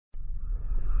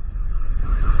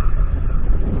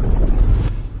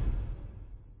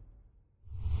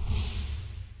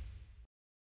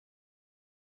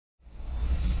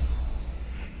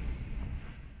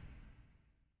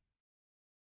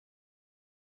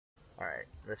Alright,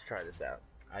 let's try this out.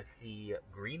 I see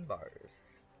green bars.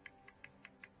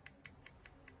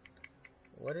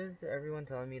 What is everyone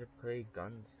telling me to play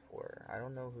Guns for? I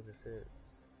don't know who this is.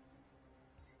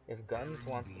 If Guns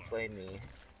wants to play me,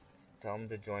 tell him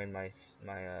to join my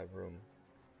room,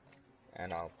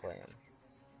 and I'll play him.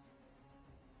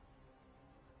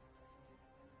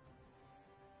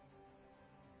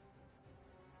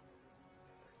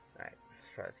 Alright,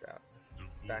 let's try this out.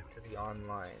 Back to the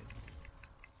online.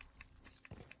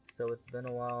 So it's been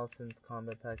a while since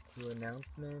Combat Pack 2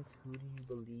 announcement. Who do you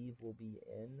believe will be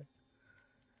in?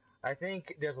 I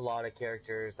think there's a lot of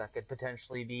characters that could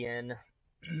potentially be in.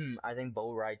 I think Bo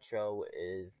Raicho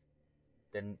is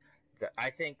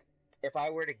I think if I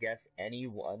were to guess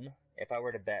anyone, if I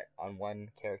were to bet on one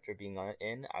character being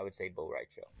in, I would say Bo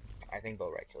Raicho. I think Bo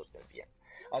Raicho is going to be in.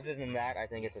 Other than that, I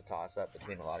think it's a toss-up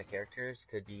between a lot of characters.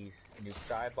 Could be Snoop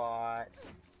Skybot,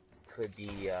 could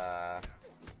be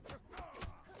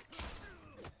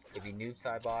Noob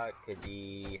Saibot, could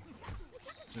be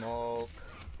Smoke,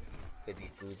 could be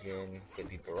Fujin, could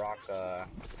be Baraka,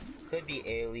 could be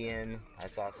Alien. I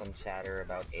saw some chatter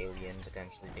about Alien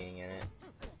potentially being in it.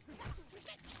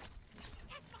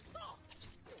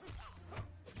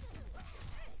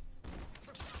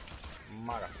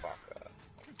 Motherfucker.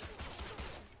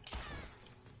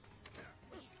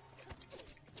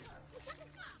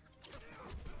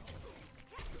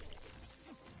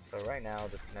 So right now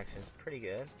the connection is pretty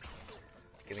good.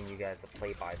 Giving you guys a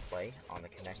play-by-play on the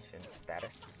connection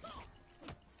status.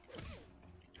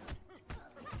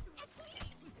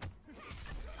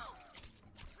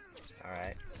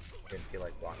 Alright, didn't feel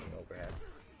like blocking overhead.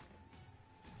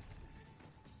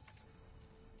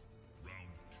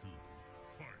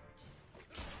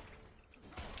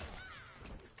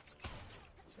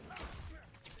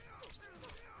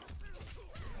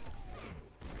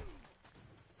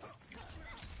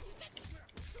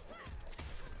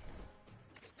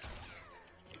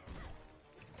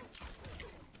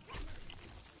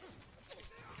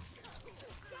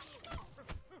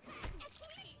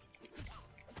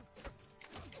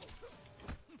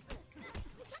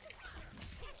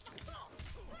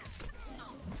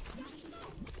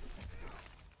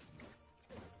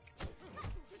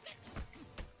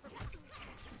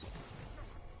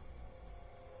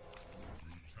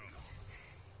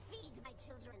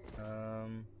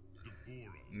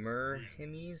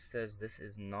 Merhimi says this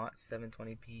is not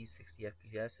 720p 60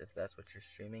 FPS if that's what you're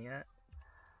streaming at.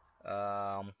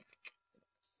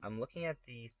 I'm looking at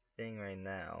the thing right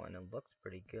now and it looks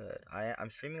pretty good. I'm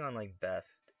streaming on like best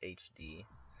HD,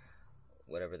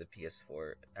 whatever the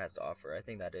PS4 has to offer. I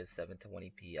think that is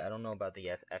 720p. I don't know about the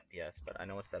FPS, but I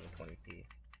know it's 720p.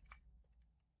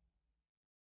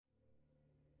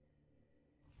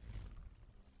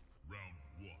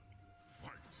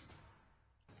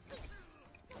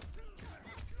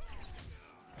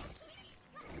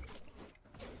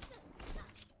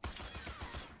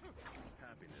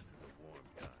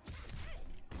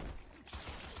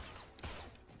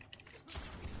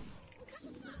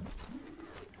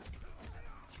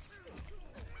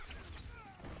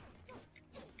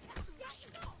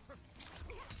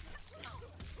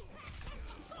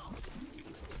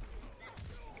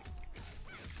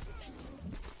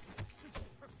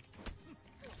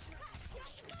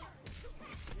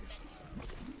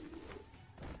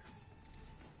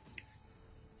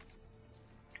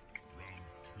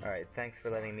 Alright, thanks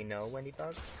for letting me know, Wendy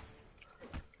Bug.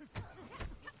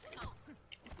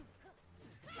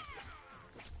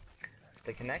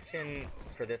 The connection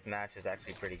for this match is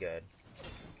actually pretty good.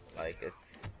 Like,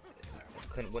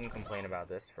 wouldn't complain about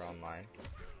this for online.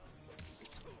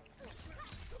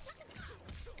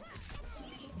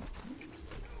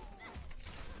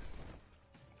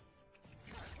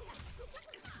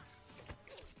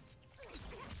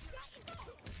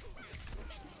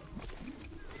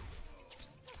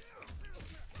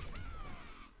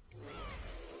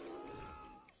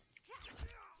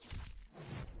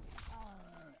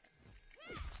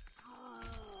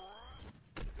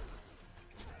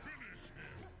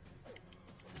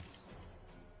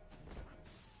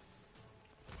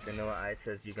 Vanilla Ice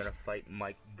says you're gonna fight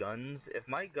Mike Guns. If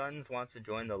Mike Guns wants to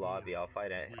join the lobby, I'll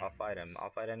fight him. I'll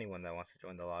fight anyone that wants to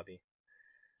join the lobby.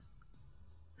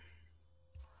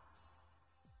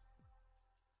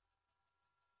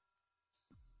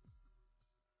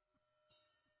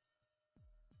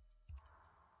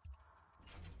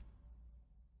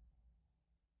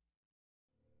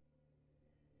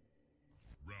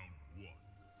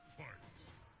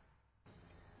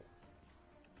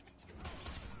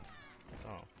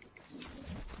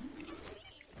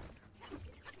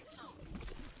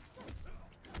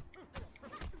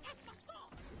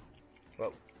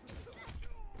 Whoa.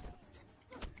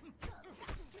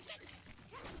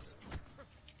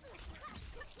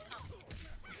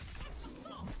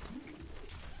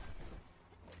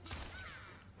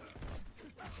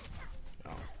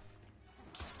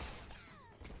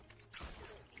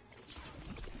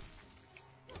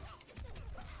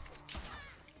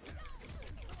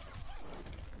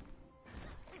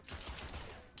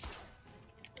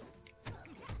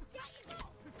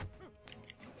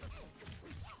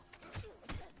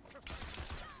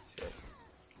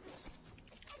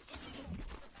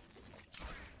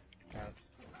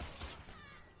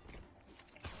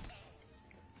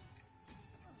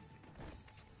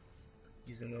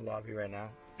 He's in the lobby right now.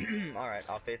 Alright,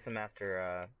 I'll face him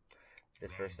after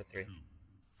this first of 3.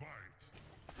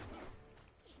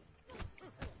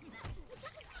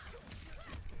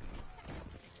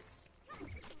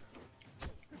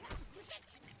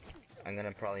 I'm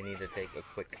gonna probably need to take a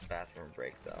quick bathroom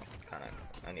break though.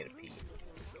 I need to pee.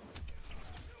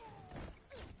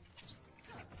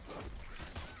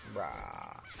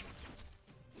 Rah.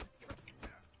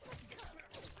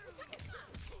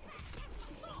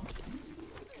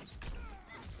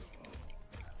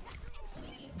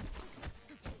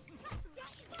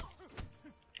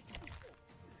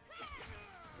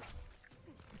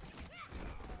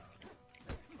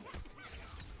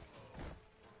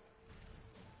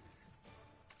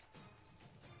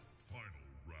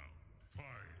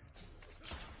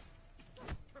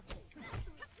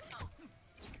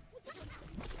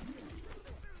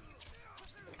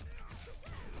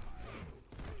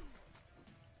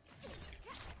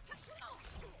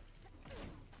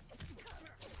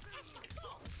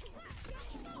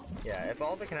 Yeah, if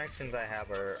all the connections I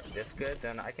have are this good,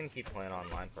 then I can keep playing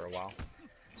online for a while.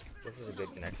 This is a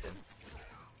good connection.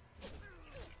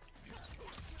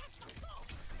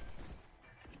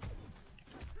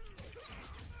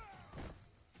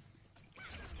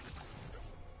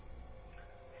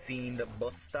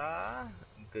 FiendBusa,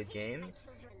 good games.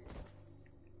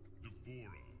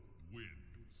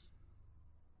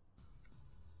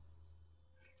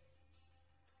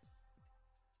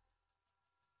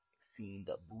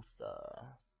 FiendBusa.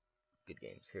 Good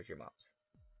games. Here's your mops.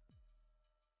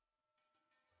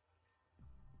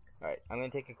 Alright, I'm gonna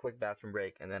take a quick bathroom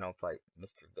break and then I'll fight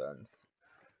Mr. Guns.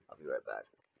 I'll be right back.